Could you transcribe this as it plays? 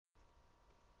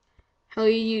Hello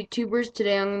YouTubers,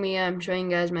 today I'm going to be showing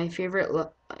you guys my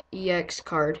favorite EX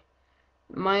card.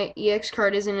 My EX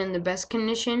card isn't in the best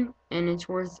condition and it's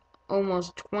worth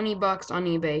almost 20 bucks on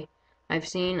eBay. I've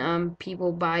seen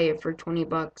people buy it for 20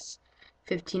 bucks,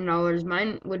 $15.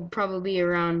 Mine would probably be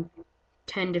around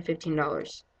 10 to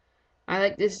 $15. I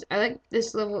like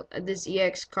this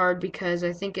EX card because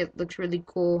I think it looks really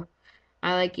cool.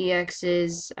 I like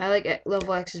EXs. I like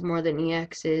level X's more than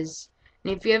EXs.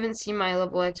 And if you haven't seen my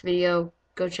level X video,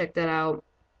 go check that out.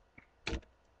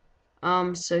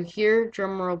 So here,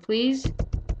 drum roll please.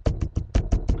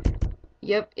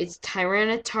 Yep, it's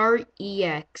Tyranitar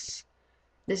EX.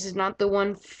 This is not the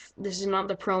one. This is not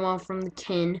the promo from the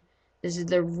tin. This is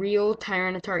the real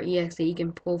Tyranitar EX that you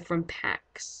can pull from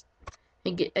packs.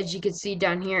 As you can see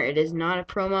down here, it is not a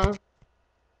promo.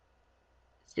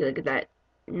 See, look at that.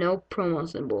 No promo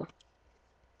symbol.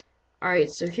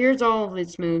 Alright, so here's all of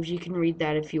its moves. You can read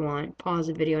that if you want. Pause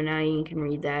the video now, you can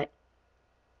read that.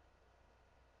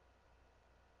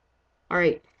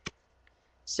 Alright.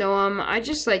 So, I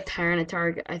just like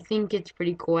Tyranitar. I think it's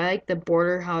pretty cool. I like the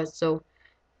border, how it's so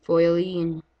foily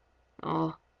and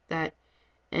all that.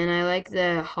 And I like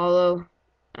the hollow.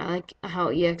 I like how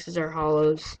EXs are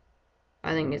hollows.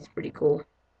 I think it's pretty cool.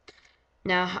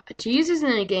 Now, to use this in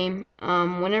a game,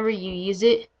 whenever you use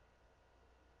it,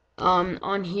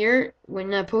 on here,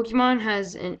 when a Pokemon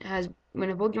when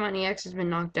a Pokemon EX has been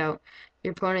knocked out,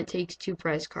 your opponent takes 2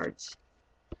 prize cards.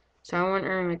 So I want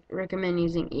to recommend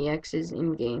using EXs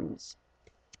in games.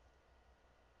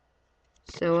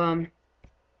 So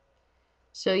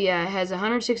so yeah, it has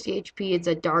 160 HP. It's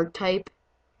a dark type.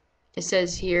 It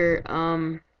says here,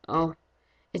 oh,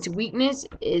 its weakness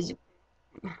is,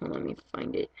 let me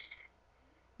find it.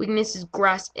 Weakness is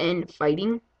grass and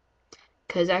fighting,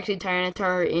 because actually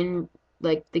Tyranitar in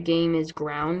like the game is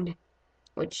ground,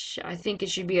 which I think it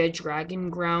should be a dragon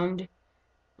ground.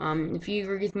 If you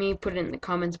agree with me, put it in the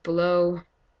comments below.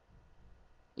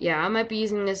 Yeah, I might be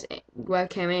using this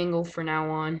webcam angle for now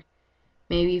on.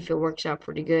 Maybe if it works out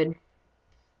pretty good.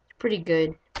 It's pretty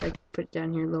good. If I put it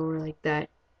down here lower like that,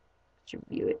 should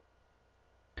view it.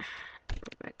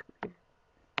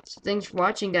 So thanks for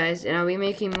watching, guys, and I'll be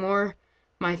making more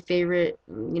my favorite,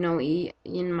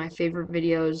 in my favorite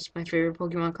videos, my favorite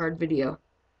Pokemon card video.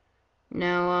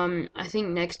 Now, I think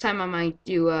next time I might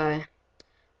do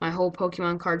my whole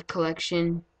Pokemon card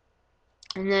collection,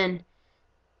 and then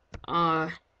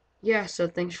yeah. So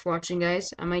thanks for watching,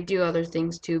 guys. I might do other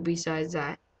things too besides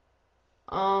that.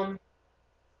 So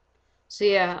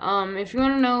yeah, if you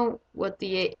want to know what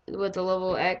the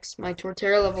level X, my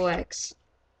Torterra level X,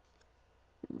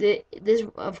 this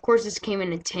of course this came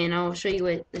in a tin. I'll show you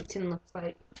what the tin looks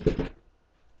like.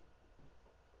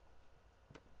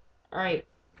 All right,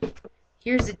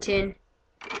 here's the tin.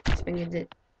 So I can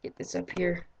get this up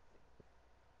here.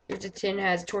 Here's the tin. It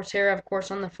has Torterra, of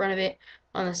course, on the front of it.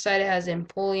 On the side, it has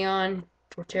Empoleon,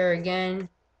 Torterra again,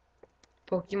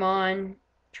 Pokemon,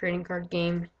 trading card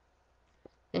game,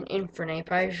 and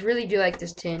Infernape. I really do like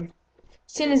this tin.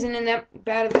 This tin isn't in that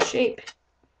bad of a shape.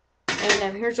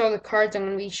 And here's all the cards I'm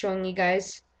going to be showing you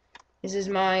guys. This is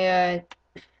my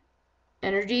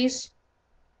energies,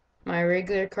 my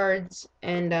regular cards,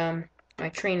 and my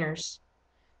trainers.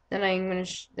 Then I'm going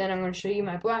to show you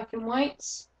my black and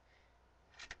whites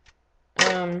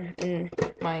in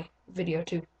my video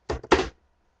too.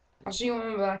 I'll show you what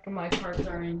my black and white cards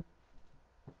are in.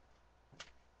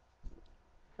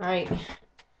 Alright,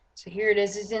 so here it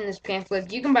is. It's in this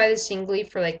pamphlet. You can buy this singly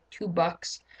for like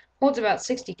 $2. Holds about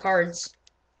 60 cards.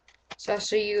 So I'll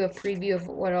show you a preview of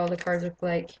what all the cards look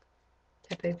like.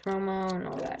 Tepe promo and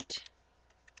all that.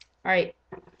 Alright,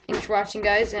 thanks for watching,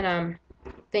 guys, and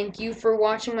thank you for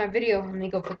watching my video. Let me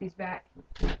go put these back.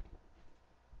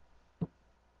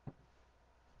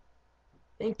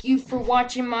 Thank you for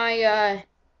watching my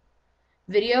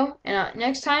video, and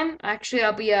next time, actually,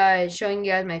 I'll be showing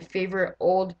you guys my favorite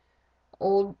old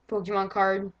Pokemon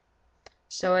card.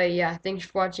 So yeah, thanks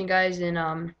for watching, guys,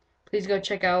 and please go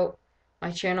check out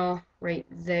my channel right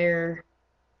there.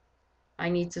 I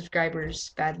need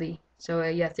subscribers badly. So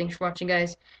yeah, thanks for watching,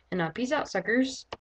 guys, and peace out, suckers.